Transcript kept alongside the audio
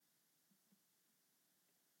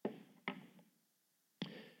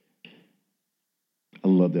I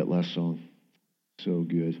love that last song. So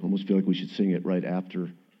good. Almost feel like we should sing it right after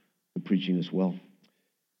the preaching as well.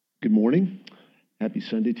 Good morning. Happy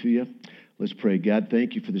Sunday to you. Let's pray. God,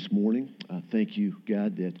 thank you for this morning. Thank you,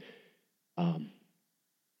 God, that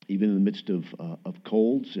even in the midst of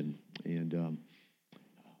colds and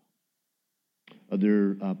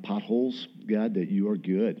other potholes, God, that you are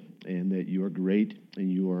good and that you are great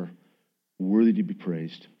and you are worthy to be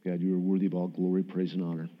praised. God, you are worthy of all glory, praise, and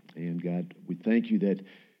honor. And God, we thank you that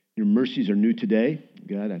your mercies are new today.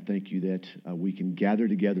 God, I thank you that we can gather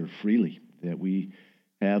together freely, that we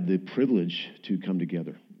have the privilege to come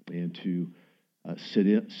together and to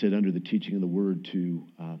sit under the teaching of the word, to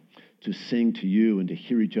sing to you and to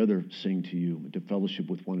hear each other sing to you, and to fellowship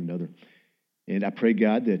with one another. And I pray,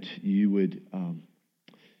 God, that you would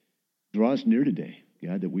draw us near today,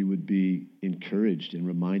 God, that we would be encouraged and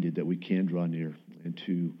reminded that we can draw near and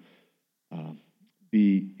to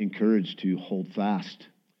be encouraged to hold fast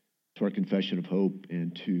to our confession of hope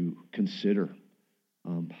and to consider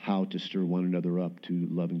how to stir one another up to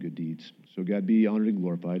love and good deeds. So, God, be honored and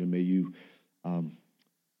glorified, and may you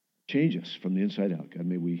change us from the inside out. God,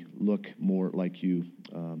 may we look more like you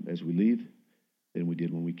as we leave than we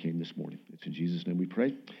did when we came this morning. It's in Jesus' name we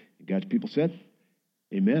pray. And God's people said,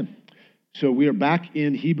 amen. So we are back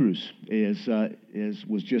in Hebrews, as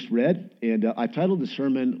was just read, and I titled the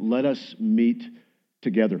sermon, Let Us Meet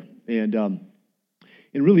Together. And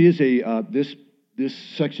it really is this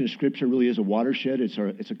section of Scripture really is a watershed.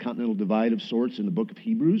 It's a continental divide of sorts in the book of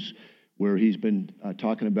Hebrews, where he's been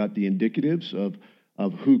talking about the indicatives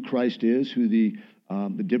of who Christ is, who the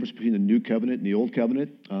difference between the new covenant and the old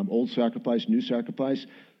covenant, old sacrifice, new sacrifice.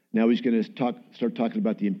 Now he's going to start talking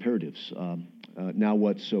about the imperatives. Now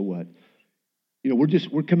what, so what? You know,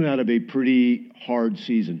 we're coming out of a pretty hard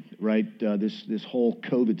season, right? This whole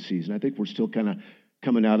COVID season. I think we're still kind of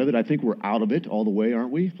coming out of it. I think we're out of it all the way, aren't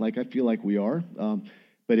we? Like, I feel like we are.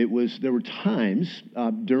 But there were times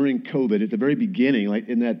during COVID at the very beginning, like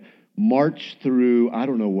in that March through, I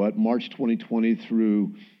don't know what, March 2020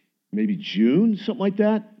 through maybe June, something like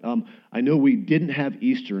that. I know we didn't have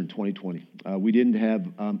Easter in 2020. We didn't have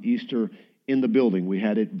Easter in the building. We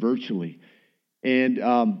had it virtually. And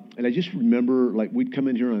I just remember, like, we'd come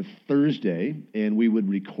in here on a Thursday, and we would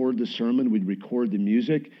record the sermon. We'd record the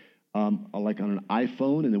music, like on an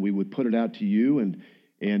iPhone, and then we would put it out to you. And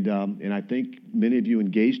I think many of you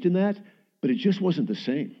engaged in that, but it just wasn't the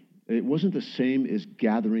same. It wasn't the same as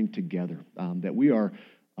gathering together. That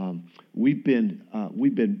we've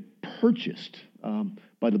been purchased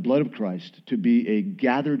by the blood of Christ to be a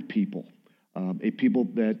gathered people. A people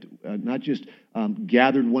that not just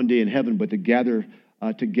gathered one day in heaven, but to gather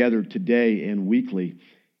together today and weekly.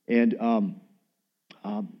 And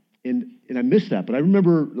I missed that. But I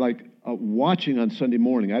remember watching on Sunday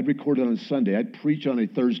morning. I'd record it on Sunday. I'd preach on a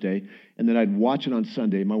Thursday, and then I'd watch it on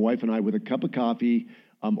Sunday. My wife and I, with a cup of coffee,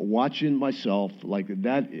 watching myself like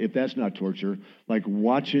that. If that's not torture, like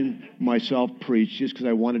watching myself preach, just because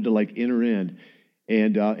I wanted to enter in.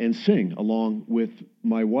 And sing along with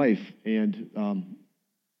my wife and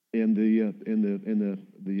the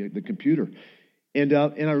computer, and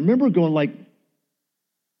I remember going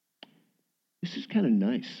this is kind of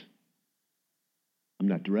nice. I'm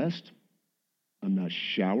not dressed. I'm not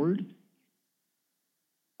showered.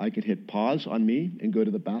 I could hit pause on me and go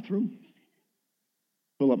to the bathroom,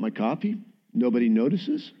 fill up my coffee. Nobody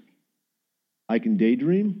notices. I can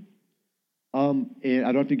daydream, and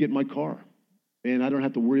I don't have to get in my car. And I don't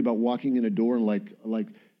have to worry about walking in a door and like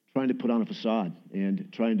trying to put on a facade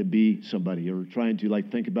and trying to be somebody or trying to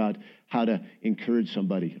think about how to encourage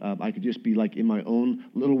somebody. I could just be in my own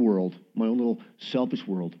little world, my own little selfish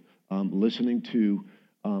world, listening to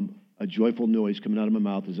a joyful noise coming out of my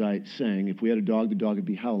mouth as I sang. If we had a dog, the dog would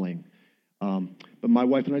be howling. But my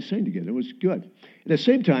wife and I sang together. It was good. At the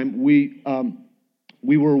same time, we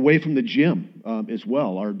were away from the gym as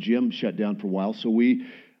well. Our gym shut down for a while, so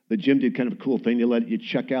the gym did kind of a cool thing. They let you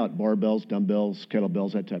check out barbells, dumbbells,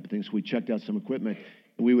 kettlebells, that type of thing. So we checked out some equipment,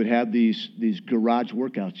 and we would have these garage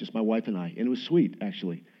workouts, just my wife and I. And it was sweet,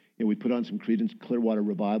 actually. And we put on some Creedence Clearwater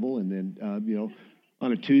Revival, and then,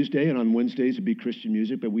 on a Tuesday and on Wednesdays it'd be Christian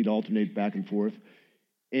music, but we'd alternate back and forth.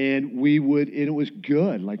 And it was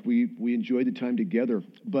good. We enjoyed the time together,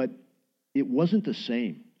 but it wasn't the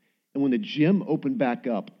same. And when the gym opened back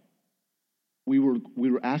up, we were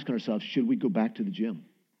asking ourselves, should we go back to the gym?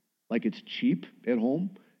 It's cheap at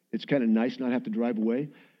home. It's kind of nice not have to drive away.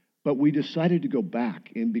 But we decided to go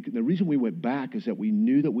back. And the reason we went back is that we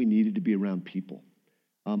knew that we needed to be around people.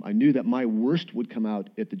 I knew that my worst would come out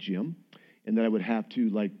at the gym and that I would have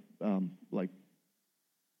to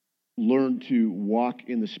learn to walk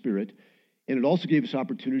in the Spirit. and it also gave us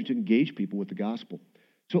opportunity to engage people with the gospel.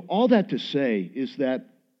 So all that to say is that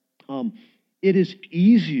it is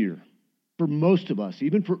easier for most of us,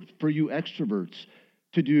 even for you extroverts,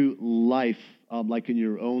 to do life like in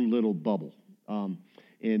your own little bubble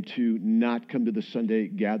and to not come to the Sunday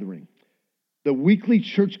gathering. The weekly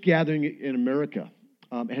church gathering in America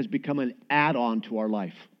has become an add-on to our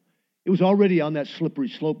life. It was already on that slippery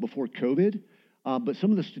slope before COVID, but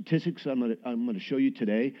some of the statistics I'm going to show you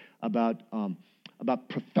today about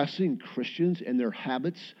professing Christians and their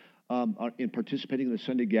habits in participating in the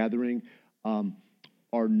Sunday gathering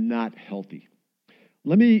are not healthy.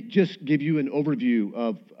 Let me just give you an overview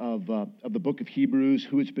of the book of Hebrews,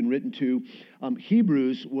 who it's been written to.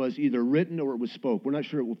 Hebrews was either written or it was spoke. We're not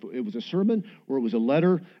sure if it was a sermon or it was a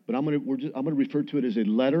letter, but I'm going to refer to it as a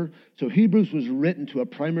letter. So Hebrews was written to a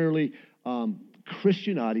primarily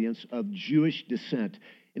Christian audience of Jewish descent,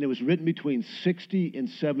 and it was written between 60 and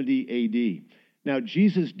 70 A.D. Now,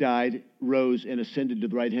 Jesus died, rose, and ascended to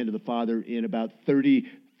the right hand of the Father in about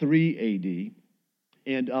 33 A.D.,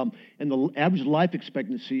 and the average life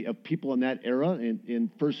expectancy of people in that era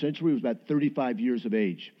in first century was about 35 years of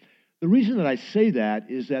age. The reason that I say that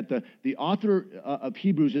is that the author of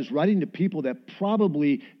Hebrews is writing to people that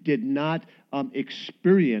probably did not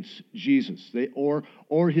experience Jesus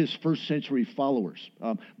or his first century followers.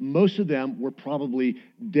 Most of them were probably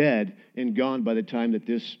dead and gone by the time that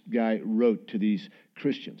this guy wrote to these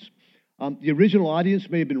Christians. The original audience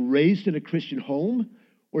may have been raised in a Christian home,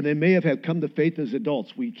 or they may have had come to faith as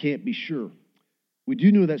adults. We can't be sure. We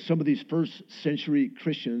do know that some of these first century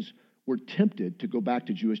Christians were tempted to go back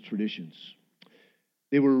to Jewish traditions.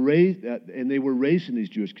 They were raised in these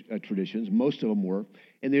Jewish traditions, most of them were,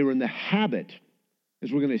 and they were in the habit,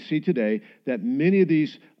 as we're going to see today, that many of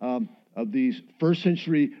these first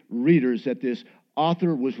century readers that this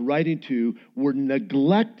author was writing to were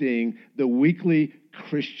neglecting the weekly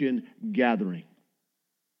Christian gathering.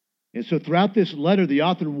 And so throughout this letter, the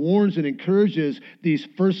author warns and encourages these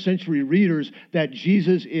first century readers that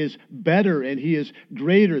Jesus is better and he is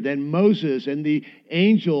greater than Moses and the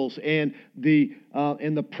angels and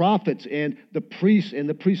the prophets and the priests and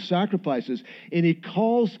the priest sacrifices. And he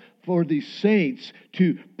calls for the saints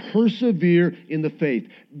to persevere in the faith.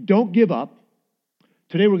 Don't give up.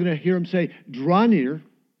 Today we're going to hear him say, draw near,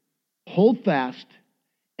 hold fast,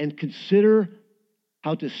 and consider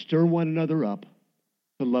how to stir one another up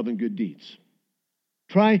to love and good deeds.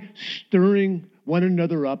 Try stirring one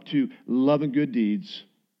another up to love and good deeds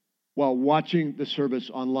while watching the service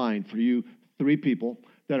online for you 3 people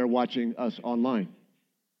that are watching us online.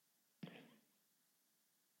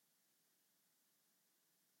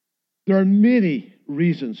 There are many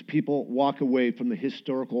reasons people walk away from the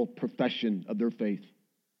historical profession of their faith.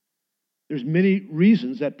 There's many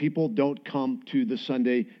reasons that people don't come to the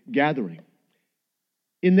Sunday gathering.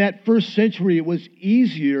 In that first century, it was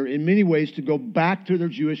easier in many ways to go back to their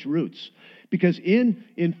Jewish roots. Because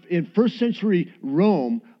in first century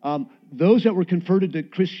Rome, those that were converted to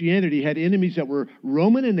Christianity had enemies that were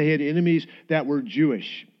Roman and they had enemies that were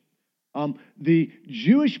Jewish. The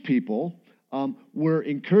Jewish people were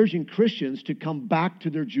encouraging Christians to come back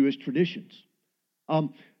to their Jewish traditions.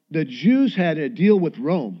 The Jews had a deal with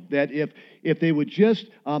Rome that if they would just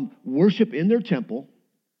worship in their temple,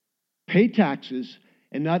 pay taxes,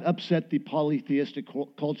 and not upset the polytheistic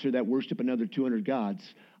culture that worship another 200 gods,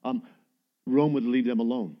 Rome would leave them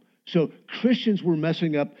alone. So Christians were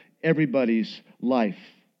messing up everybody's life.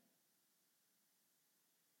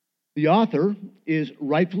 The author is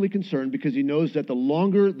rightfully concerned because he knows that the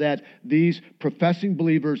longer that these professing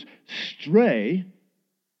believers stray,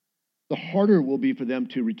 the harder it will be for them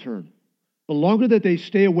to return. The longer that they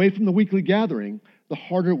stay away from the weekly gathering, the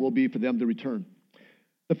harder it will be for them to return.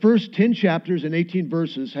 The first 10 chapters and 18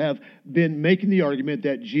 verses have been making the argument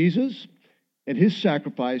that Jesus and his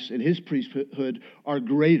sacrifice and his priesthood are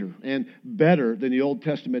greater and better than the Old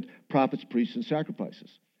Testament prophets, priests, and sacrifices.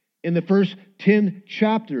 In the first 10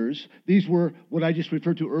 chapters, these were what I just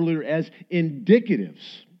referred to earlier as indicatives.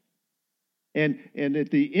 And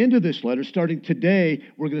at the end of this letter, starting today,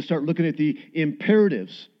 we're going to start looking at the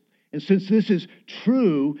imperatives. And since this is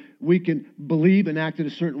true, we can believe and act in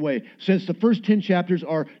a certain way. Since the first 10 chapters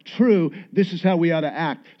are true, this is how we ought to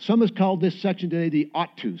act. Some has called this section today the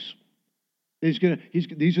ought-tos. This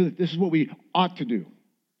is what we ought to do.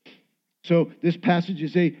 So this passage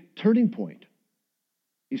is a turning point.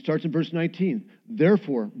 He starts in verse 19.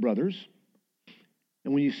 Therefore, brothers,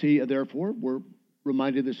 and when you see a therefore, we're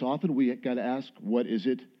reminded this often, we got to ask, what is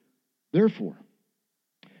it therefore?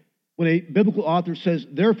 When a biblical author says,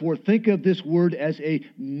 therefore, think of this word as a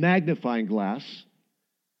magnifying glass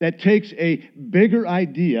that takes a bigger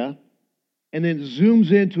idea and then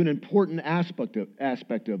zooms into an important aspect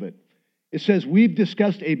of it. It says, we've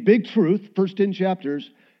discussed a big truth, first 10 chapters.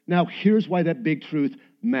 Now here's why that big truth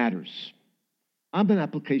matters. I'm an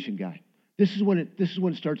application guy. This is when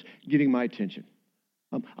it starts getting my attention.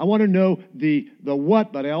 I want to know the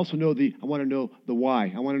what, but I also want to know the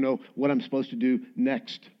why. I want to know what I'm supposed to do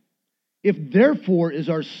next. If therefore is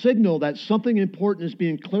our signal that something important is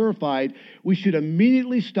being clarified, we should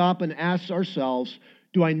immediately stop and ask ourselves,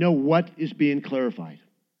 do I know what is being clarified?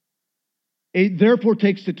 A therefore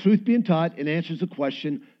takes the truth being taught and answers the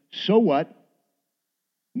question, so what?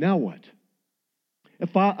 Now what?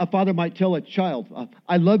 A father might tell a child,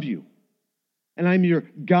 I love you, and I'm your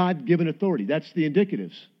God-given authority. That's the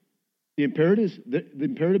indicatives. The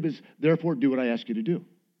imperative is, therefore, do what I ask you to do.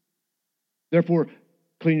 Therefore,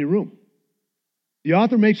 clean your room. The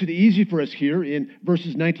author makes it easy for us here in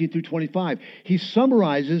verses 19 through 25. He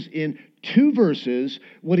summarizes in 2 verses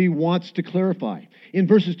what he wants to clarify. In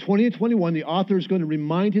verses 20 and 21, the author is going to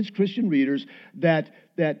remind his Christian readers that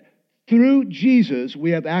through Jesus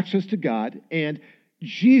we have access to God, and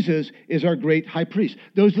Jesus is our great high priest.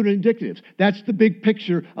 Those are indicatives. That's the big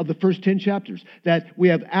picture of the first 10 chapters, that we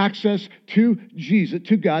have access to Jesus,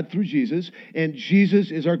 to God through Jesus, and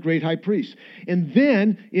Jesus is our great high priest. And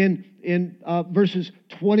then in verses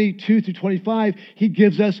 22 through 25, he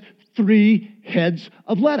gives us 3 heads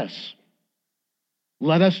of lettuce.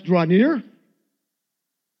 Let us draw near.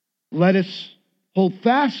 Let us hold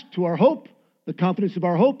fast to our hope, the confidence of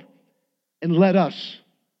our hope, and let us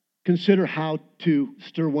consider how to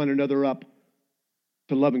stir one another up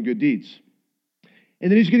to love and good deeds.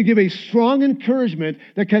 And then he's going to give a strong encouragement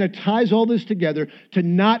that kind of ties all this together to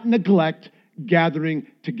not neglect gathering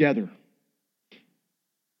together.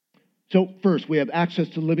 So first, we have access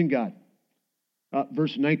to the living God.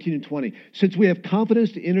 Verse 19 and 20. Since we have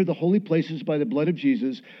confidence to enter the holy places by the blood of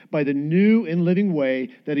Jesus, by the new and living way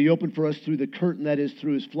that he opened for us through the curtain, that is,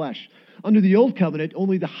 through his flesh. Under the old covenant,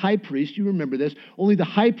 only the high priest, you remember this, only the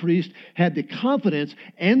high priest had the confidence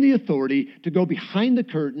and the authority to go behind the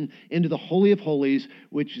curtain into the Holy of Holies,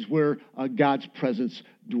 which is where God's presence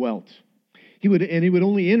dwelt. He would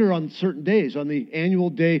only enter on certain days, on the annual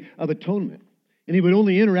Day of Atonement. And he would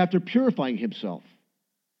only enter after purifying himself.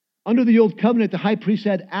 Under the old covenant, the high priest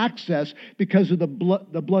had access because of the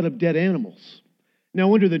blood of dead animals.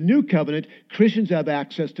 Now, under the new covenant, Christians have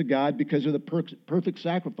access to God because of the perfect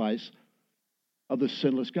sacrifice of the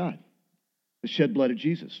sinless God, the shed blood of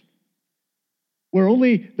Jesus. Where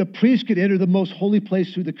only the priest could enter the most holy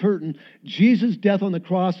place through the curtain, Jesus' death on the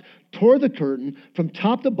cross tore the curtain from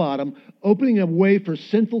top to bottom, opening a way for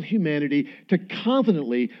sinful humanity to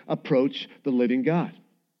confidently approach the living God.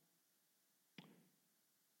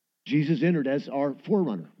 Jesus entered as our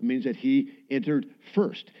forerunner. It means that he entered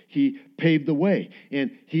first. He paved the way.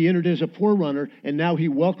 And he entered as a forerunner, and now he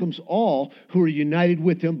welcomes all who are united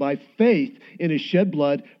with him by faith in his shed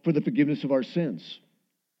blood for the forgiveness of our sins.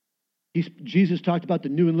 Jesus talked about the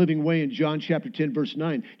new and living way in John chapter 10, verse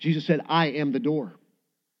 9. Jesus said, I am the door.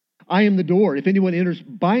 I am the door. If anyone enters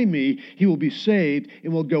by me, he will be saved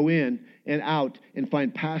and will go in and out and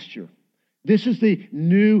find pasture. This is the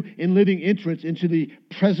new and living entrance into the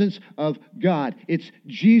presence of God. It's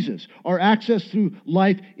Jesus. Our access through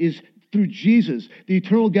life is through Jesus. The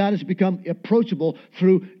eternal God has become approachable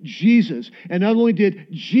through Jesus. And not only did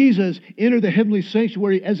Jesus enter the heavenly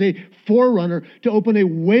sanctuary as a forerunner to open a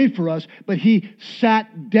way for us, but he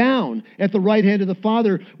sat down at the right hand of the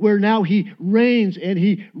Father, where now he reigns and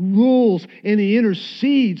he rules and he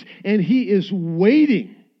intercedes and he is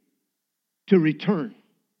waiting to return.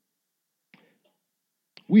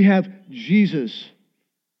 We have Jesus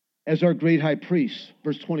as our great high priest,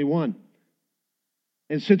 verse 21.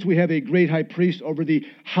 And since we have a great high priest over the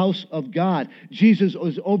house of God, Jesus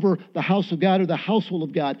is over the house of God, or the household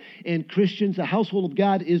of God. And Christians, the household of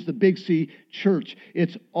God is the Big C church.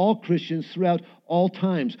 It's all Christians throughout all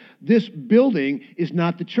times. This building is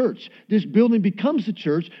not the church. This building becomes the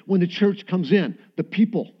church when the church comes in, the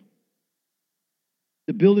people.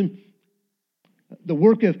 The building. The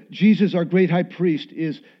work of Jesus, our great high priest,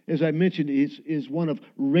 is, as I mentioned, is one of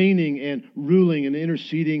reigning and ruling and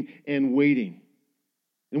interceding and waiting.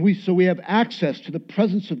 And we have access to the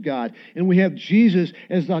presence of God, and we have Jesus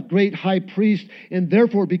as the great high priest, and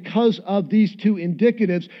therefore, because of these 2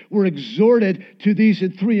 indicatives, we're exhorted to these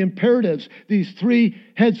 3 imperatives, these 3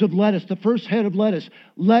 heads of lettuce. The first head of lettuce,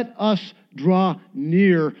 let us draw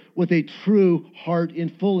near with a true heart in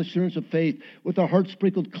full assurance of faith, with our hearts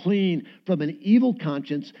sprinkled clean from an evil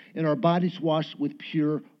conscience and our bodies washed with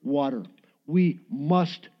pure water. We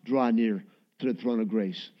must draw near to the throne of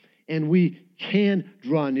grace. and we can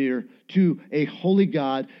draw near to a holy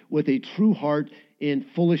God with a true heart in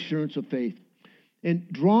full assurance of faith. And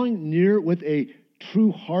drawing near with a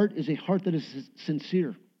true heart is a heart that is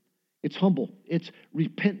sincere. It's humble. It's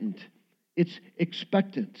repentant. It's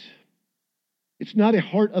expectant. It's not a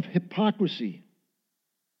heart of hypocrisy,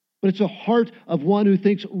 but it's a heart of one who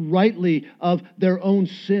thinks rightly of their own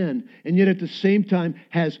sin and yet at the same time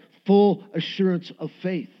has full assurance of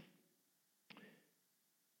faith.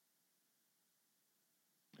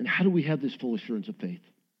 And how do we have this full assurance of faith?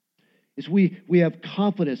 Is we have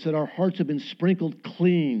confidence that our hearts have been sprinkled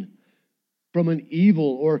clean from an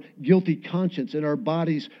evil or guilty conscience and our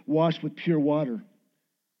bodies washed with pure water.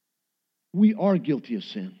 We are guilty of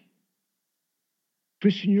sin.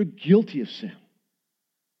 Christian, you're guilty of sin.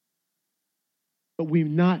 But we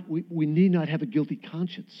need not have a guilty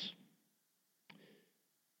conscience.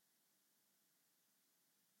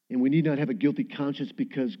 And we need not have a guilty conscience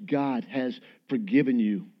because God has forgiven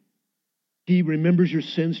you. He remembers your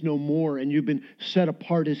sins no more, and you've been set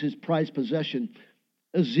apart as his prized possession.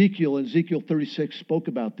 Ezekiel, in Ezekiel 36, spoke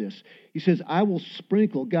about this. He says,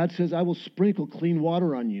 God says, I will sprinkle clean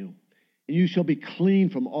water on you, and you shall be clean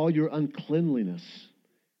from all your uncleanliness.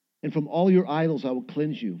 And from all your idols I will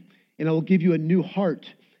cleanse you. And I will give you a new heart,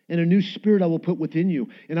 and a new spirit I will put within you.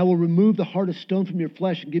 And I will remove the heart of stone from your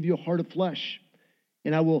flesh and give you a heart of flesh.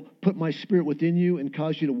 And I will put my spirit within you and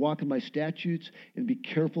cause you to walk in my statutes and be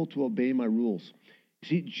careful to obey my rules.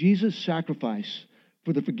 See, Jesus' sacrifice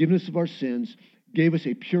for the forgiveness of our sins gave us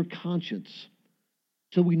a pure conscience.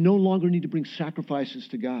 So we no longer need to bring sacrifices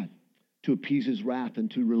to God to appease his wrath and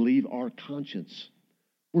to relieve our conscience.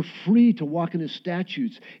 We're free to walk in his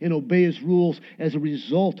statutes and obey his rules as a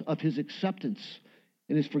result of his acceptance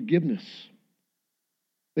and his forgiveness.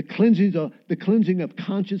 The cleansing of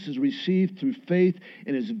conscience is received through faith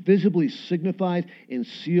and is visibly signified and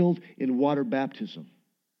sealed in water baptism.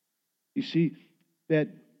 You see that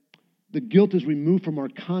the guilt is removed from our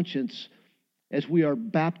conscience as we are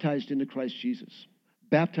baptized into Christ Jesus,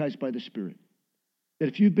 baptized by the Spirit. That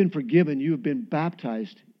if you've been forgiven, you have been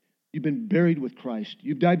baptized, you've been buried with Christ.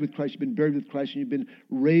 You've died with Christ, you've been buried with Christ, and you've been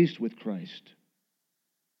raised with Christ.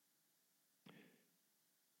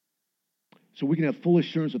 So we can have full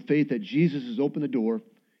assurance of faith that Jesus has opened the door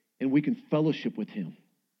and we can fellowship with him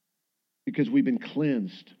because we've been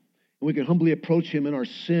cleansed. And we can humbly approach him in our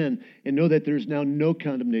sin and know that there's now no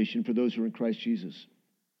condemnation for those who are in Christ Jesus.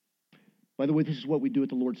 By the way, this is what we do at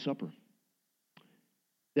the Lord's Supper.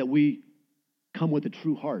 That we come with a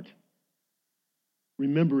true heart,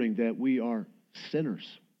 remembering that we are sinners,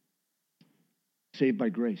 saved by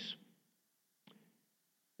grace.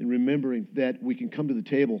 And remembering that we can come to the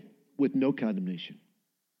table with no condemnation.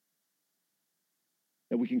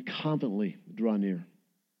 That we can confidently draw near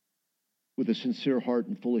with a sincere heart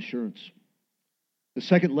and full assurance. The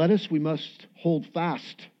second, we must hold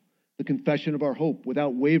fast the confession of our hope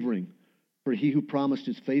without wavering, for he who promised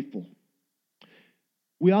is faithful.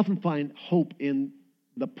 We often find hope in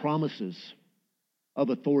the promises of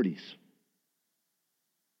authorities.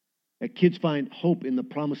 That kids find hope in the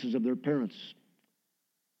promises of their parents.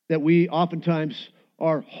 That we oftentimes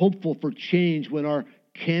are hopeful for change when our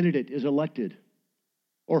candidate is elected,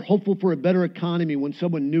 or hopeful for a better economy when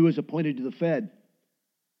someone new is appointed to the Fed,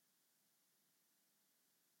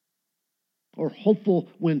 or hopeful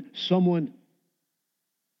when someone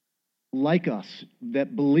like us,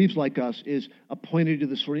 that believes like us, is appointed to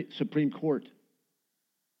the Supreme Court.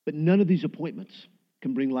 But none of these appointments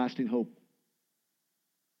can bring lasting hope.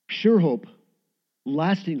 Sure hope,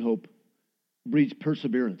 lasting hope, breeds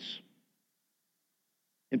perseverance.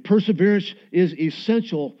 And perseverance is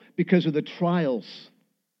essential because of the trials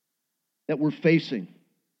that we're facing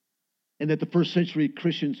and that the first century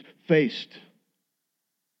Christians faced.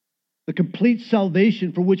 The complete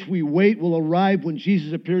salvation for which we wait will arrive when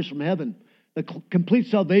Jesus appears from heaven. The complete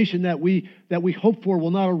salvation that we hope for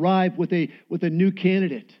will not arrive with a new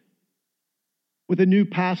candidate, with a new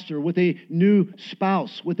pastor, with a new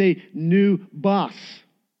spouse, with a new boss.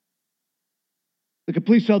 The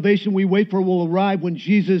complete salvation we wait for will arrive when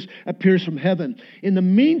Jesus appears from heaven. In the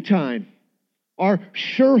meantime, our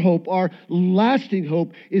sure hope, our lasting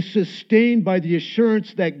hope, is sustained by the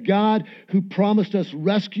assurance that God, who promised us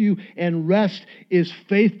rescue and rest, is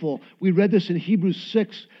faithful. We read this in Hebrews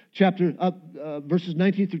 6, verses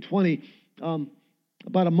 19 through 20,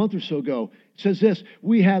 about a month or so ago. It says this: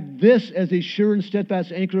 we have this as a sure and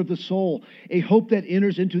steadfast anchor of the soul, a hope that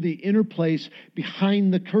enters into the inner place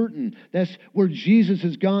behind the curtain. That's where Jesus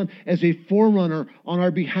has gone as a forerunner on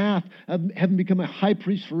our behalf, having become a high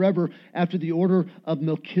priest forever after the order of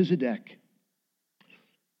Melchizedek.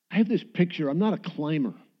 I have this picture. I'm not a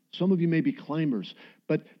climber, Some of you may be climbers,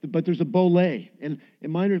 but there's a bow lay. And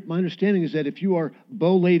my understanding is that if you are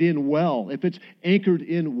bow laid in well, if it's anchored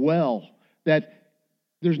in well, that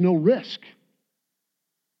there's no risk.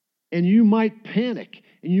 And you might panic,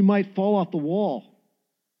 and you might fall off the wall.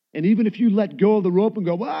 And even if you let go of the rope and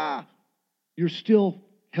go, you're still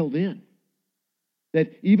held in.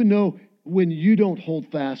 That even though when you don't hold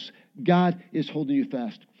fast, God is holding you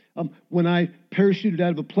fast. When I parachuted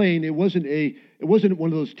out of a plane, it wasn't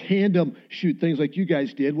one of those tandem shoot things like you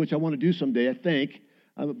guys did, which I want to do someday, I think,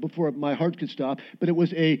 before my heart could stop. But it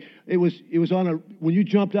was on a, when you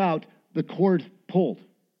jumped out, the cord pulled.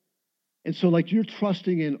 And so like you're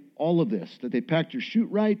trusting in all of this, that they packed your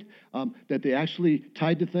chute right, that they actually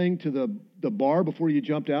tied the thing to the bar before you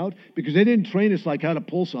jumped out, because they didn't train us like how to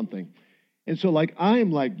pull something. And so like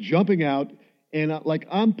I'm like jumping out and like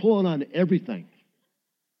I'm pulling on everything.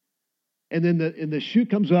 And then the chute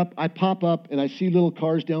comes up, I pop up and I see little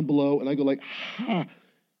cars down below and I go like how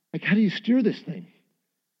do you steer this thing?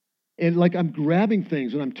 And like I'm grabbing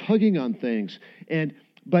things and I'm tugging on things. And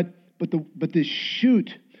but this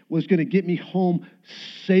chute was going to get me home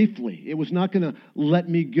safely. It was not going to let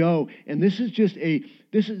me go. And this is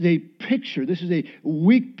a picture. This is a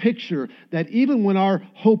weak picture that even when our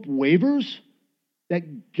hope wavers,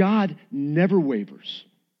 that God never wavers.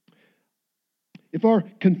 If our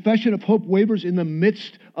confession of hope wavers in the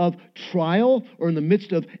midst of trial or in the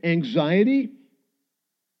midst of anxiety,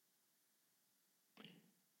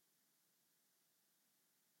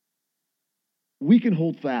 we can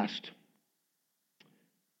hold fast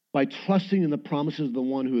by trusting in the promises of the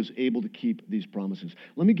one who is able to keep these promises.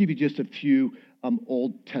 Let me give you just a few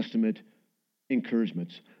Old Testament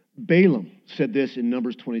encouragements. Balaam said this in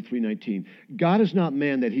Numbers 23:19. God is not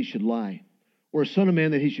man that he should lie, or a son of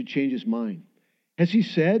man that he should change his mind. Has he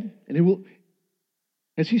said, and will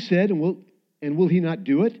he not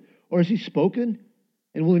do it? Or has he spoken,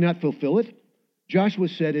 and will he not fulfill it? Joshua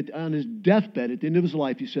said it on his deathbed at the end of his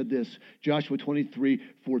life. He said this, Joshua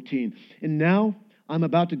 23:14. And now I'm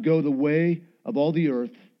about to go the way of all the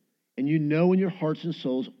earth, and you know in your hearts and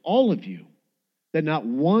souls, all of you, that not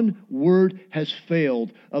one word has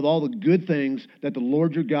failed of all the good things that the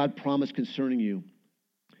Lord your God promised concerning you.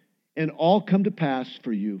 And all come to pass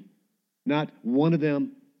for you. Not one of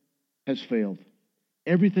them has failed.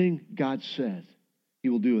 Everything God said, he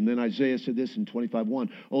will do. And then Isaiah said this in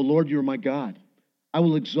 25:1. O Lord, you are my God. I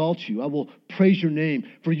will exalt you. I will praise your name,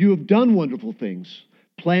 for you have done wonderful things.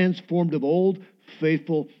 Plans formed of old,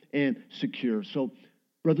 faithful and secure. So,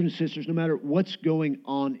 brothers and sisters, no matter what's going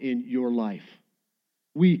on in your life,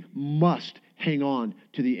 we must hang on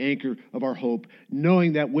to the anchor of our hope,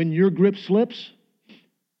 knowing that when your grip slips,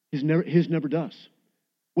 his never does.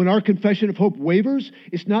 When our confession of hope wavers,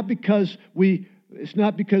 it's not because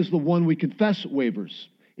the one we confess wavers.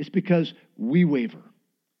 It's because we waver.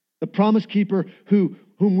 The promise keeper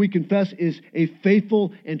whom we confess is a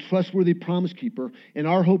faithful and trustworthy promise keeper, and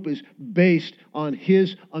our hope is based on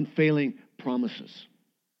his unfailing promises.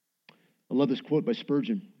 I love this quote by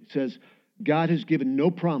Spurgeon. It says, God has given no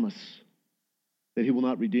promise that he will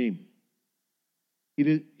not redeem.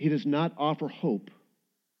 He does not offer hope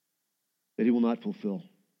that he will not fulfill.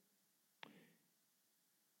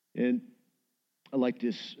 And I like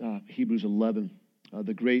this, Hebrews 11,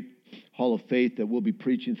 the great Hall of Faith that we'll be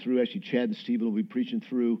preaching through. Actually, Chad and Stephen will be preaching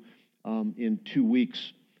through in 2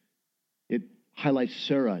 weeks. It highlights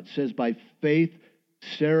Sarah. It says, by faith,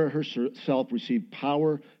 Sarah herself received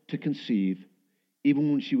power to conceive,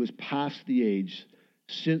 even when she was past the age,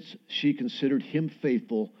 since she considered him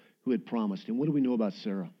faithful who had promised. And what do we know about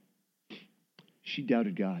Sarah? She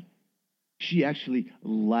doubted God. She actually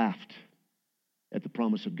laughed at the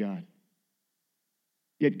promise of God.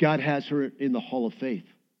 Yet God has her in the Hall of Faith.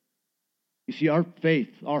 You see, our faith,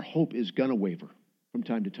 our hope is going to waver from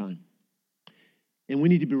time to time. And we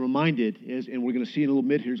need to be reminded, and we're going to see in a little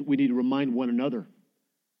bit here, we need to remind one another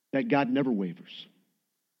that God never wavers,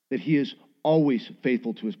 that he is always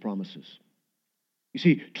faithful to his promises. You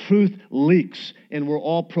see, truth leaks, and we're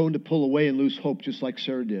all prone to pull away and lose hope, just like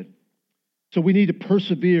Sarah did. So we need to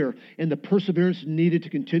persevere, and the perseverance needed to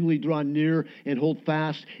continually draw near and hold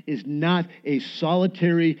fast is not a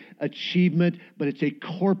solitary achievement, but it's a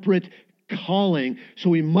corporate calling. So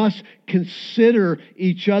we must consider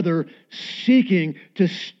each other, seeking to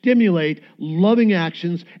stimulate loving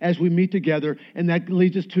actions as we meet together. And that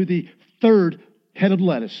leads us to the third head of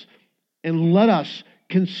lettuce. And let us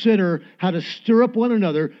consider how to stir up one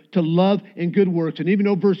another to love and good works. And even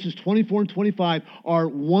though verses 24 and 25 are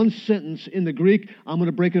one sentence in the Greek, I'm going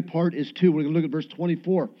to break it apart as two. We're going to look at verse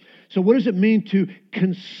 24. So what does it mean to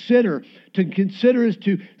consider? To consider is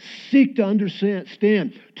to seek to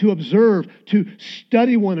understand, to observe, to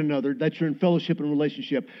study one another, that you're in fellowship and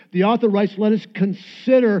relationship. The author writes, let us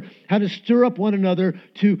consider how to stir up one another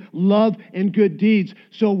to love and good deeds.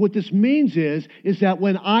 So what this means is that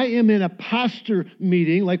when I am in a pastor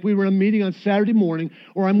meeting, like we were in a meeting on Saturday morning,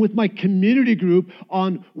 or I'm with my community group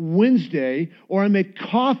on Wednesday, or I'm at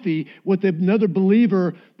coffee with another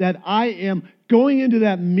believer, that I am going into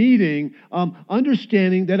that meeting,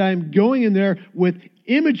 understanding that I'm going in there with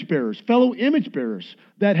image bearers, fellow image bearers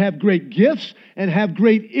that have great gifts and have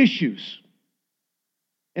great issues.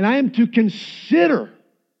 And I am to consider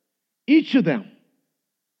each of them.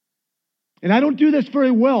 And I don't do this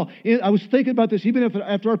very well. I was thinking about this even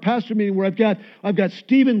after our pastor meeting, where I've got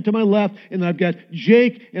Stephen to my left, and I've got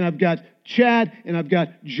Jake, and I've got Chad, and I've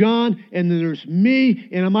got John, and then there's me.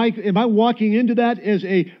 And am I walking into that as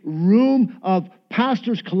a room of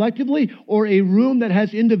pastors collectively, or a room that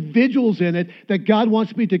has individuals in it that God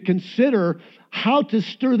wants me to consider how to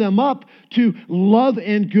stir them up to love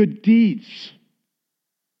and good deeds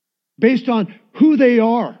based on who they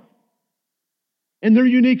are and their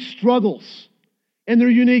unique struggles and their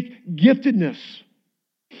unique giftedness?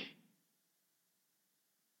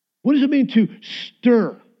 What does it mean to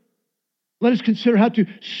stir? Let us consider how to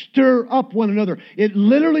stir up one another. It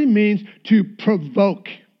literally means to provoke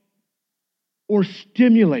or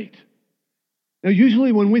stimulate. Now,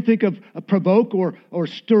 usually when we think of provoke or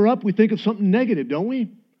stir up, we think of something negative, don't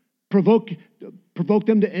we? Provoke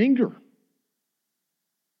them to anger.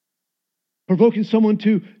 Provoking someone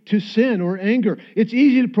to sin or anger. It's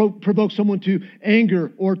easy to provoke someone to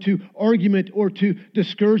anger or to argument or to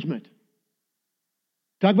discouragement.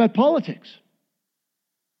 Talk about politics.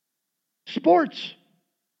 Sports,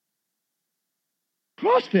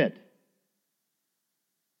 CrossFit,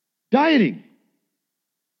 dieting,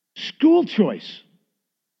 school choice,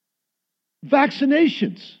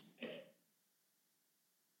 vaccinations.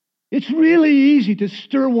 It's really easy to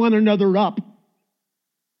stir one another up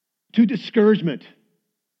to discouragement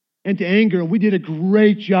and to anger. And we did a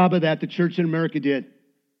great job of that, the church in America did,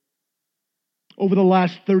 over the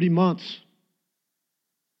last 30 months.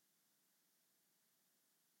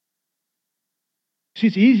 See,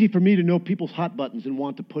 it's easy for me to know people's hot buttons and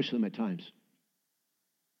want to push them at times.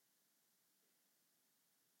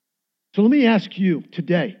 So let me ask you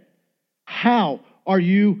today, how are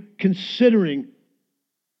you considering,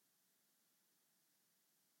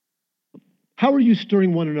 how are you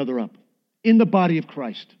stirring one another up in the body of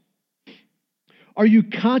Christ? Are you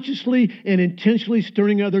consciously and intentionally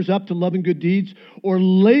stirring others up to love and good deeds, or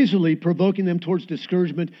lazily provoking them towards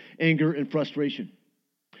discouragement, anger, and frustration?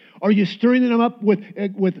 Are you stirring them up with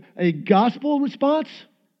a gospel response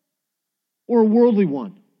or a worldly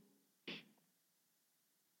one?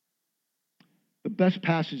 The best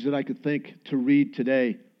passage that I could think to read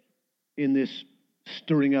today in this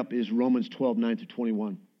stirring up is Romans 12,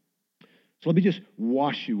 9-21. So let me just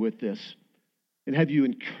wash you with this and have you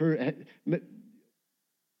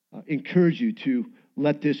encourage you to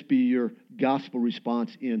let this be your gospel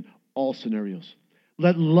response in all scenarios.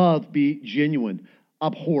 Let love be genuine.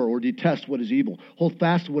 Abhor or detest what is evil. Hold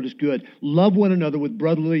fast to what is good. Love one another with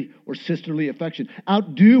brotherly or sisterly affection.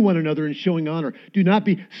 Outdo one another in showing honor. Do not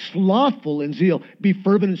be slothful in zeal. Be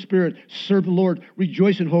fervent in spirit. Serve the Lord.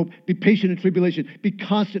 Rejoice in hope. Be patient in tribulation. Be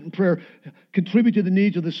constant in prayer. Contribute to the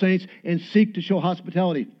needs of the saints and seek to show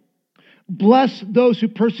hospitality. Bless those who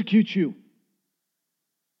persecute you.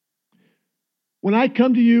 When I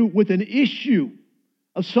come to you with an issue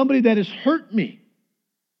of somebody that has hurt me,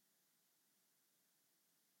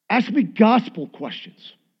 ask me gospel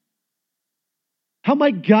questions. How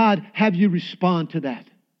might God have you respond to that?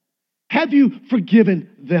 Have you forgiven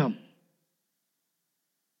them?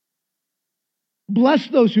 Bless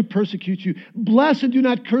those who persecute you. Bless and do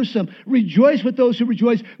not curse them. Rejoice with those who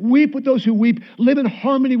rejoice. Weep with those who weep. Live in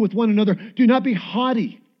harmony with one another. Do not be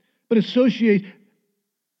haughty, but associate.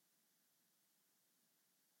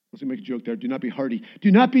 Let's make a joke there. Do not be hardy.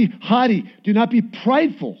 Do not be haughty. Do not be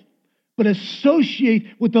prideful, but associate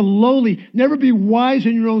with the lowly. Never be wise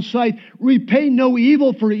in your own sight. Repay no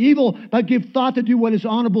evil for evil, but give thought to do what is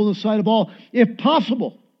honorable in the sight of all. If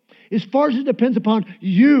possible, as far as it depends upon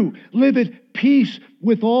you, live at peace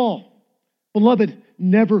with all. Beloved,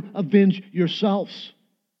 never avenge yourselves,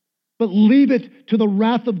 but leave it to the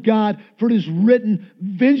wrath of God, for it is written,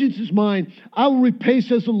 vengeance is mine. I will repay,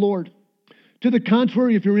 says the Lord. To the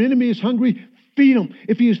contrary, if your enemy is hungry, feed him.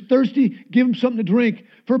 If he is thirsty, give him something to drink.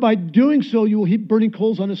 For by doing so, you will heap burning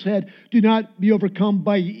coals on his head. Do not be overcome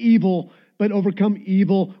by evil, but overcome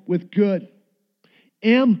evil with good.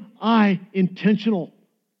 Am I intentional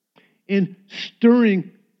in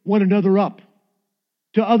stirring one another up,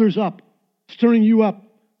 to others up, stirring you up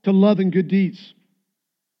to love and good deeds.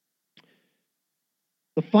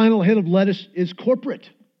 The final head of lettuce is corporate.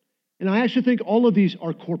 And I actually think all of these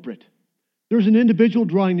are corporate. There's an individual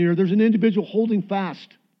drawing near, there's an individual holding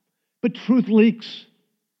fast, but truth leaks.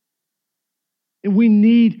 And we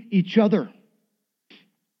need each other.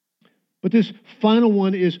 But this final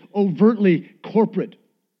one is overtly corporate.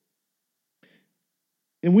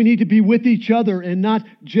 And we need to be with each other and not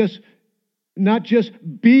just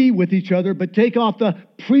be with each other, but take off the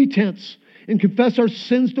pretense and confess our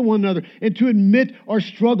sins to one another and to admit our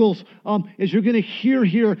struggles. As you're going to hear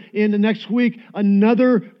here in the next week,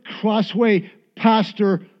 another Crossway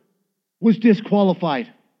pastor was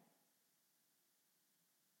disqualified.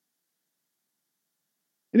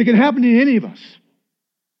 And it can happen to any of us.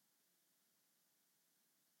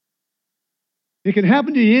 It can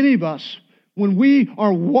happen to any of us when we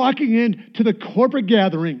are walking into the corporate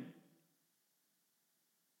gathering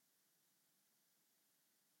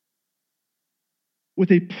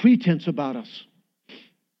with a pretense about us.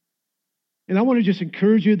 And I want to just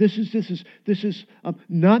encourage you, this is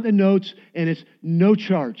not the notes, and it's no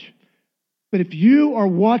charge. But if you are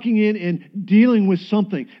walking in and dealing with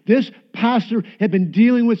something, this pastor had been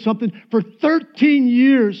dealing with something for 13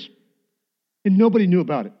 years, and nobody knew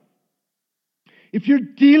about it. If you're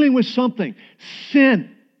dealing with something,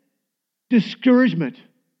 sin, discouragement,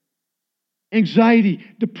 anxiety,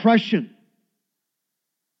 depression,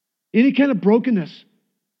 any kind of brokenness,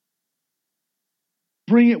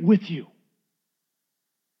 bring it with you.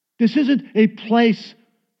 This isn't a place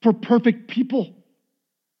for perfect people.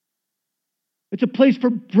 It's a place for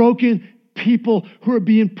broken people who are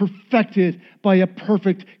being perfected by a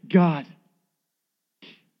perfect God.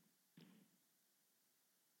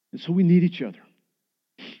 And so we need each other.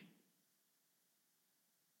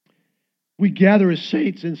 We gather as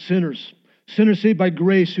saints and sinners saved by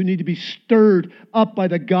grace who need to be stirred up by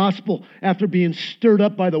the gospel after being stirred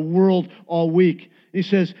up by the world all week. He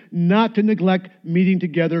says, not to neglect meeting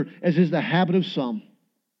together, as is the habit of some.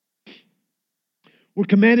 We're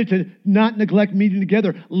commanded to not neglect meeting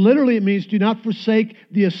together. Literally, it means do not forsake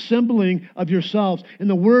the assembling of yourselves. And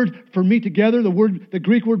the word for meet together, the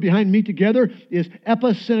Greek word behind meet together is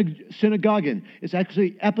episynagogon. It's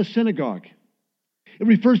actually episynagogue. It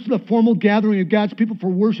refers to the formal gathering of God's people for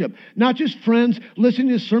worship. Not just friends listening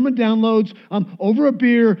to sermon downloads over a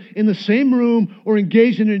beer in the same room or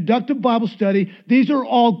engaged in an inductive Bible study. These are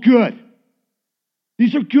all good.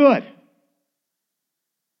 These are good.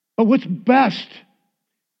 But what's best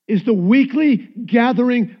is the weekly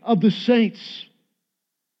gathering of the saints.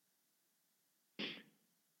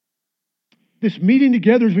 This meeting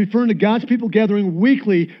together is referring to God's people gathering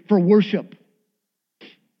weekly for worship.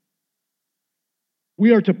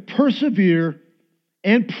 We are to persevere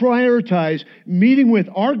and prioritize meeting with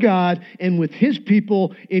our God and with His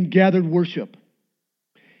people in gathered worship.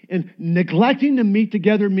 And neglecting to meet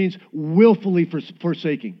together means willfully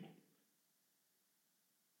forsaking.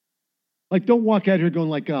 Like, don't walk out here going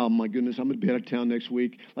like, oh my goodness, I'm going to be out of town next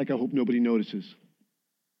week. Like, I hope nobody notices.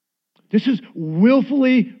 This is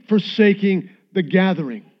willfully forsaking the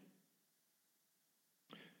gathering.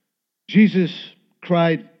 Jesus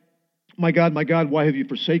cried, my God, why have you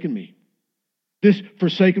forsaken me? This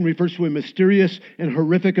forsaken refers to a mysterious and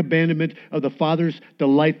horrific abandonment of the Father's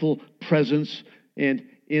delightful presence, and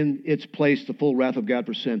in its place the full wrath of God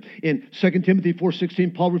for sin. In 2 Timothy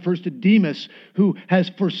 4:16, Paul refers to Demas, who has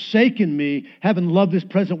forsaken me, having loved this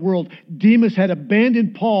present world. Demas had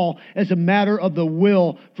abandoned Paul as a matter of the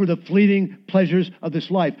will for the fleeting pleasures of this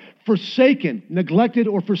life. Forsaken, neglected,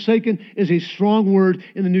 or forsaken is a strong word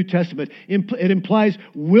in the New Testament. It implies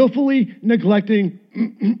willfully neglecting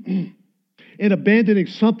and abandoning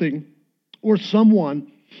something or someone,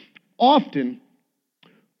 often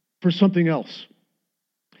for something else.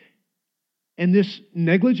 And this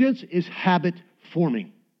negligence is habit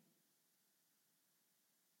forming.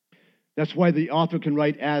 That's why the author can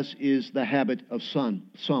write, as is the habit of some.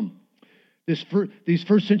 These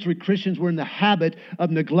first century Christians were in the habit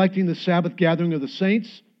of neglecting the Sabbath gathering of the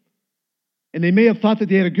saints. And they may have thought that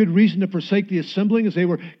they had a good reason to forsake the assembling, as they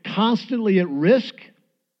were constantly at risk.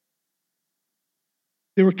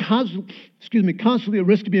 They were constantly at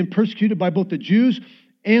risk of being persecuted by both the Jews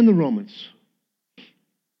and the Romans.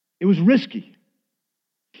 It was risky.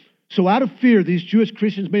 So out of fear, these Jewish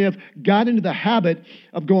Christians may have got into the habit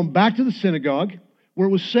of going back to the synagogue where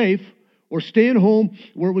it was safe, or staying home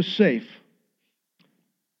where it was safe.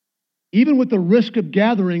 Even with the risk of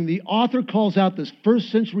gathering, the author calls out this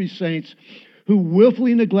first century saints who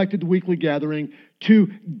willfully neglected the weekly gathering to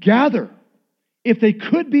gather If they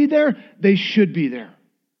could be there, they should be there.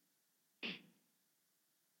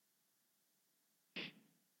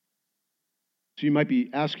 So you might be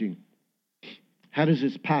asking, how does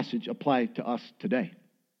this passage apply to us today?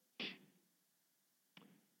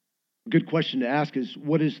 A good question to ask is,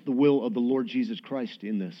 what is the will of the Lord Jesus Christ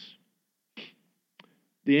in this?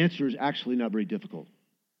 The answer is actually not very difficult.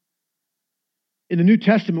 In the New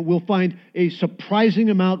Testament, we'll find a surprising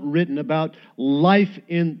amount written about life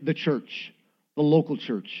in the church, the local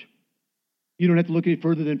church. You don't have to look any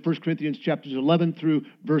further than 1 Corinthians chapters 11 through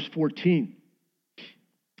verse 14.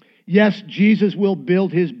 Yes, Jesus will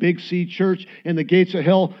build his big C church, and the gates of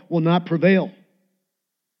hell will not prevail.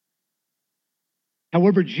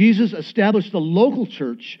 However, Jesus established the local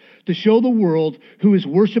church to show the world who his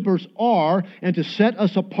worshipers are and to set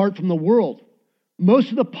us apart from the world.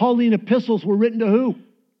 Most of the Pauline epistles were written to who?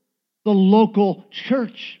 The local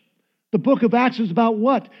church. The book of Acts is about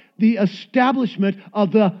what? The establishment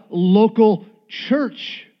of the local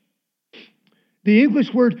church. The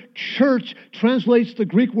English word church translates the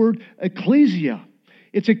Greek word ecclesia.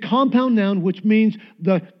 It's a compound noun which means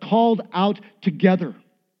the called out together.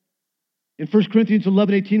 In 1 Corinthians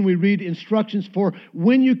 11:18, we read instructions for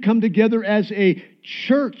when you come together as a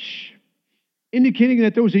church, indicating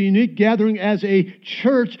that there was a unique gathering as a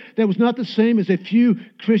church that was not the same as a few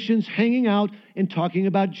Christians hanging out and talking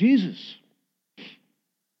about Jesus.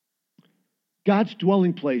 God's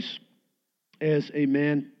dwelling place, as a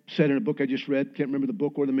man said in a book I just read, can't remember the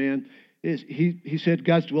book or the man, is he said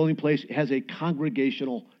God's dwelling place has a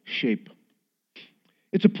congregational shape.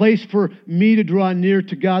 It's a place for me to draw near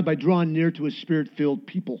to God by drawing near to his spirit-filled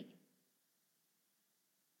people.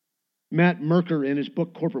 Matt Merker, in his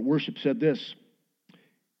book Corporate Worship, said this.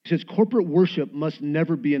 He says, corporate worship must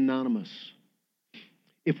never be anonymous.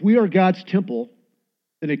 If we are God's temple,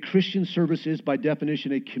 then a Christian service is, by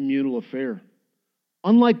definition, a communal affair.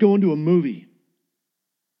 Unlike going to a movie,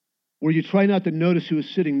 where you try not to notice who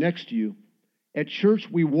is sitting next to you, at church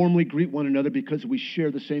we warmly greet one another because we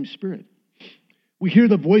share the same spirit. We hear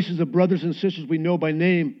the voices of brothers and sisters we know by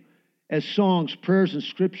name as songs, prayers, and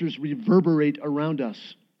scriptures reverberate around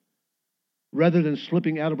us. Rather than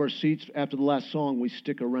slipping out of our seats after the last song, we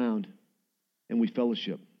stick around and we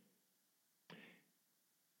fellowship.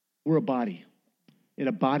 We're a body, and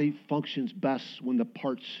a body functions best when the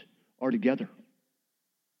parts are together.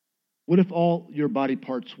 What if all your body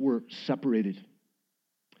parts were separated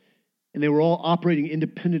and they were all operating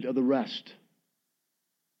independent of the rest?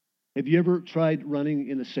 Have you ever tried running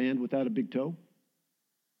in the sand without a big toe?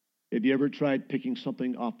 Have you ever tried picking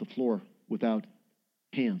something off the floor without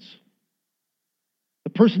hands?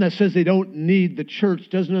 The person that says they don't need the church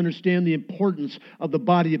doesn't understand the importance of the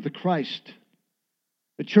body of the Christ.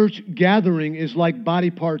 The church gathering is like body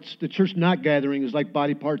parts. The church not gathering is like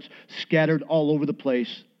body parts scattered all over the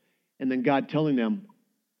place, and then God telling them,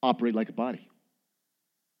 operate like a body.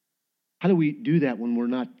 How do we do that when we're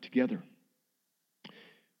not together?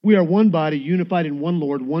 We are one body, unified in one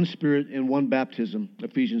Lord, one Spirit, and one baptism,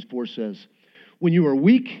 Ephesians 4 says. When you are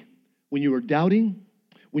weak, when you are doubting,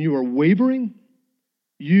 when you are wavering,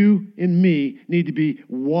 you and me need to be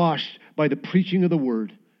washed by the preaching of the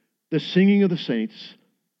Word, the singing of the saints,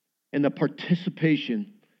 and the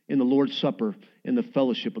participation in the Lord's Supper and the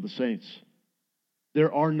fellowship of the saints.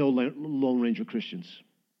 There are no Lone Ranger Christians.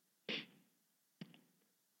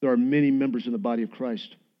 There are many members in the body of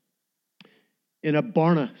Christ. In a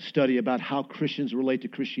Barna study about how Christians relate to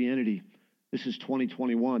Christianity, this is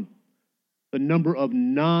 2021, the number of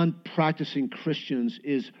non-practicing Christians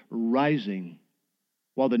is rising,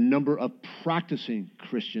 while the number of practicing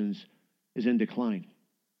Christians is in decline.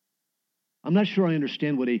 I'm not sure I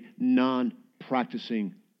understand what a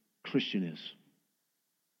non-practicing Christian is.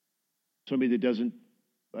 Somebody that doesn't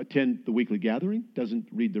attend the weekly gathering, doesn't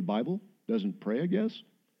read their Bible, doesn't pray, I guess.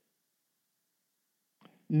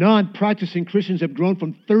 Non-practicing Christians have grown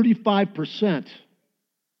from 35%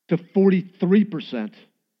 to 43%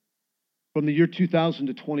 from the year 2000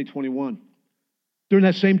 to 2021. During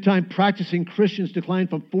that same time, practicing Christians declined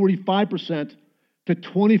from 45% to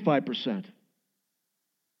 25%.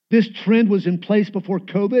 This trend was in place before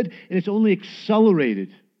COVID, and it's only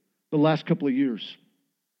accelerated the last couple of years.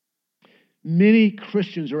 Many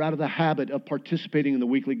Christians are out of the habit of participating in the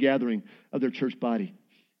weekly gathering of their church body.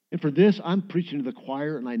 And for this, I'm preaching to the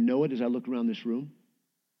choir, and I know it as I look around this room.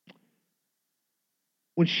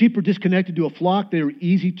 When sheep are disconnected to a flock, they are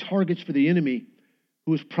easy targets for the enemy,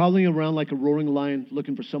 who is prowling around like a roaring lion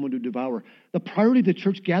looking for someone to devour. The priority of the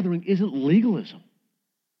church gathering isn't legalism.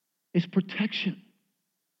 It's protection.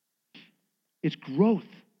 It's growth.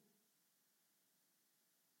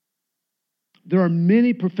 There are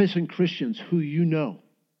many professing Christians who you know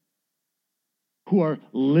who are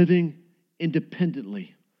living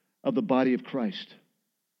independently of the body of Christ.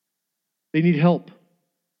 They need help,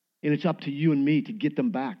 and it's up to you and me to get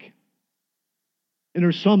them back. And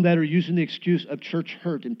there's some that are using the excuse of church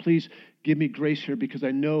hurt, and please give me grace here because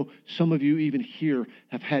I know some of you even here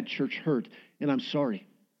have had church hurt, and I'm sorry,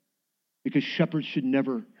 because shepherds should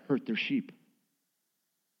never hurt their sheep.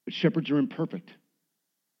 But shepherds are imperfect,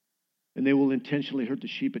 and they will intentionally hurt the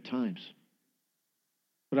sheep at times.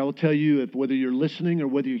 But I will tell you, if whether you're listening or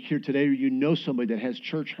whether you're here today or you know somebody that has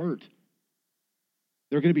church hurt,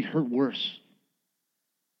 they're going to be hurt worse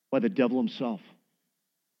by the devil himself,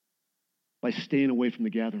 by staying away from the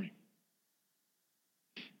gathering.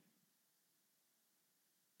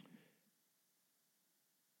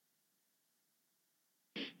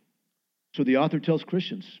 So the author tells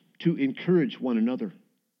Christians to encourage one another,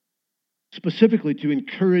 specifically to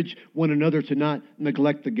encourage one another to not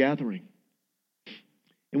neglect the gathering.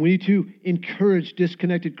 And we need to encourage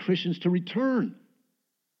disconnected Christians to return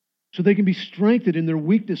so they can be strengthened in their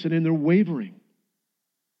weakness and in their wavering.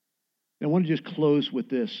 And I want to just close with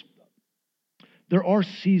this. There are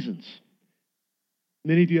seasons.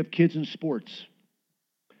 Many of you have kids in sports.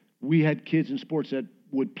 We had kids in sports that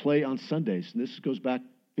would play on Sundays, and this goes back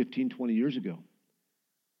 15, 20 years ago.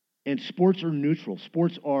 And sports are neutral.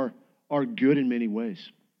 Sports are good in many ways.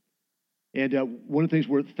 And one of the things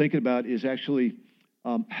we're thinking about is actually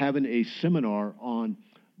having a seminar on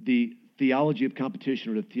the theology of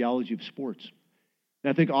competition or the theology of sports.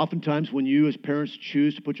 And I think oftentimes when you as parents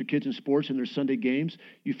choose to put your kids in sports in their Sunday games,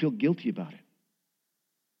 you feel guilty about it.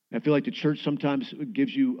 I feel like the church sometimes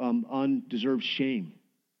gives you undeserved shame.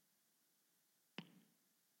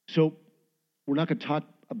 So we're not going to talk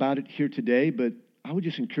about it here today, but I would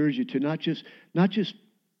just encourage you to not just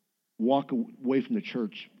walk away from the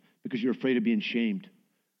church because you're afraid of being shamed,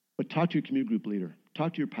 but talk to your community group leader.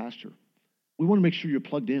 Talk to your pastor. We want to make sure you're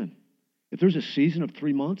plugged in. If there's a season of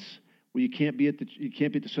 3 months where you can't be at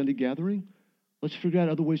the Sunday gathering, let's figure out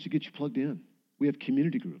other ways to get you plugged in. We have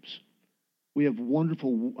community groups. We have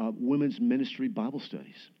wonderful women's ministry Bible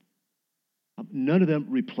studies. None of them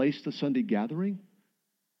replace the Sunday gathering,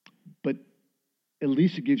 but at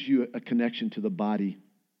least it gives you a connection to the body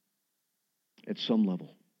at some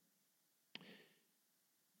level.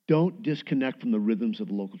 Don't disconnect from the rhythms of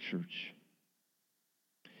the local church.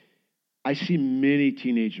 I see many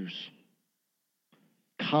teenagers,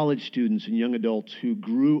 college students, and young adults who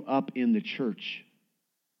grew up in the church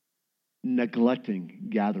neglecting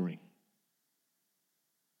gathering.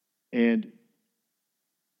 And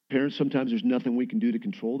parents, sometimes there's nothing we can do to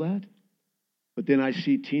control that. But then I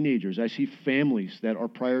see teenagers, I see families that are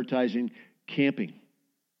prioritizing camping.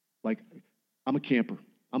 Like, I'm a camper,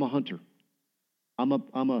 I'm a hunter, I'm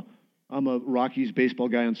a Rockies baseball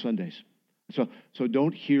guy on Sundays. So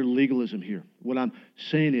don't hear legalism here. What I'm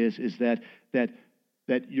saying is that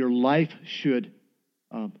your life should,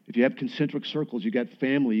 if you have concentric circles, you got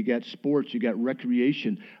family, you got sports, you got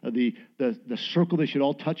recreation. The circle they should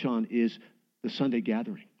all touch on is the Sunday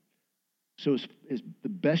gathering. So as the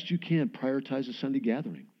best you can, prioritize the Sunday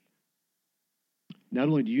gathering. Not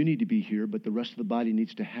only do you need to be here, but the rest of the body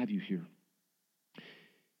needs to have you here.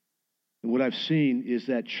 And what I've seen is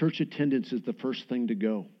that church attendance is the first thing to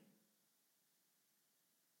go.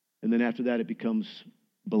 And then after that, it becomes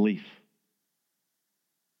belief.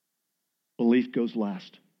 Belief goes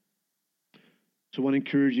last. So I want to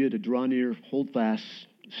encourage you to draw near, hold fast,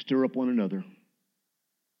 stir up one another.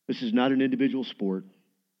 This is not an individual sport.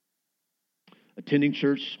 Attending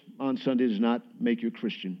church on Sunday does not make you a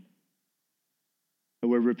Christian.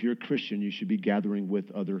 However, if you're a Christian, you should be gathering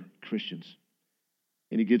with other Christians.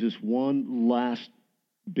 And he gives us one last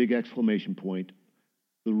big exclamation point.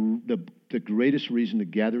 The greatest reason to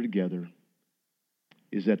gather together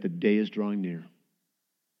is that the day is drawing near.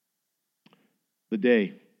 The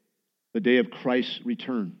day of Christ's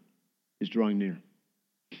return is drawing near.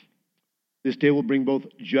 This day will bring both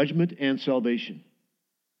judgment and salvation.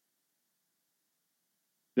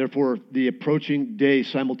 Therefore, the approaching day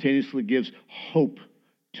simultaneously gives hope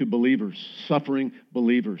to believers, suffering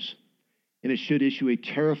believers. And it should issue a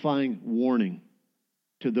terrifying warning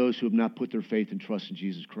to those who have not put their faith and trust in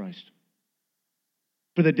Jesus Christ.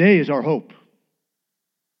 For the day is our hope.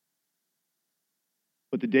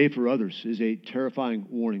 But the day for others is a terrifying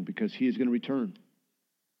warning because he is going to return.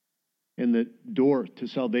 And the door to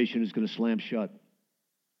salvation is going to slam shut.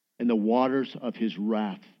 And the waters of his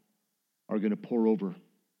wrath are going to pour over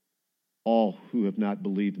all who have not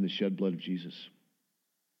believed in the shed blood of Jesus.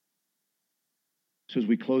 So as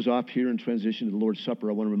we close off here and transition to the Lord's Supper,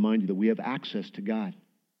 I want to remind you that we have access to God,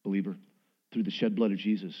 believer. through the shed blood of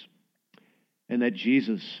Jesus, and that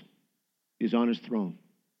Jesus is on his throne.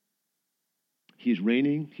 He is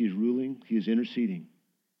reigning, he is ruling, he is interceding,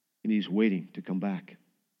 and he's waiting to come back.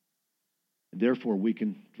 And therefore, we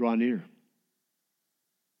can draw near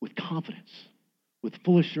with confidence, with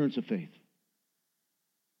full assurance of faith.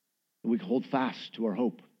 And we can hold fast to our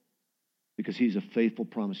hope because he's a faithful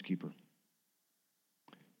promise keeper.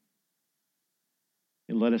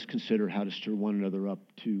 And let us consider how to stir one another up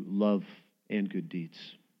to love and good deeds.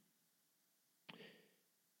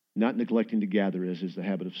 Not neglecting to gather, as is the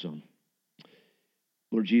habit of some.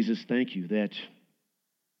 Lord Jesus, thank you that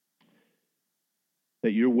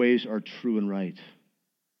your ways are true and right.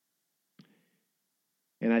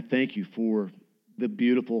 And I thank you for the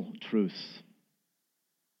beautiful truths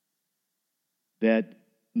that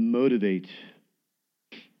motivate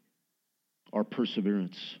our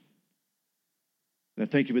perseverance. And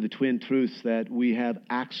I thank you for the twin truths that we have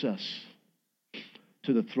access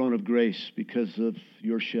to the throne of grace because of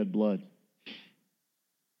your shed blood.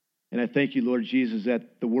 And I thank you, Lord Jesus,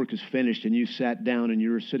 that the work is finished and you sat down and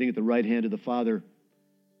you're sitting at the right hand of the Father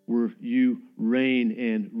where you reign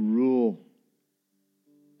and rule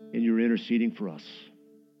and you're interceding for us.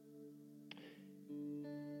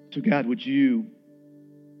 So God, would you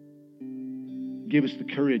give us the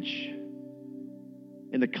courage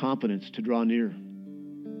and the confidence to draw near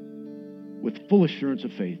with full assurance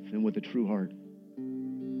of faith and with a true heart,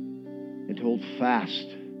 and to hold fast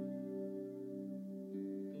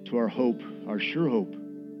to our hope, our sure hope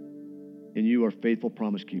in you, our faithful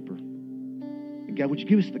promise keeper. And God, would you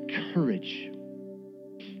give us the courage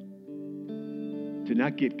to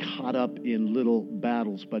not get caught up in little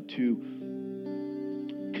battles, but to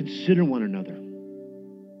consider one another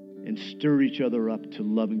and stir each other up to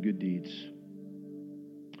love and good deeds.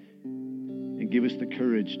 And give us the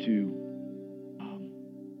courage to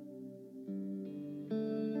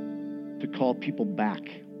call people back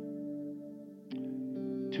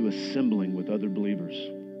to assembling with other believers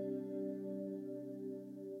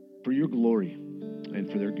for your glory and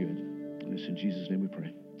for their good. And this in Jesus' name we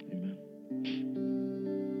pray.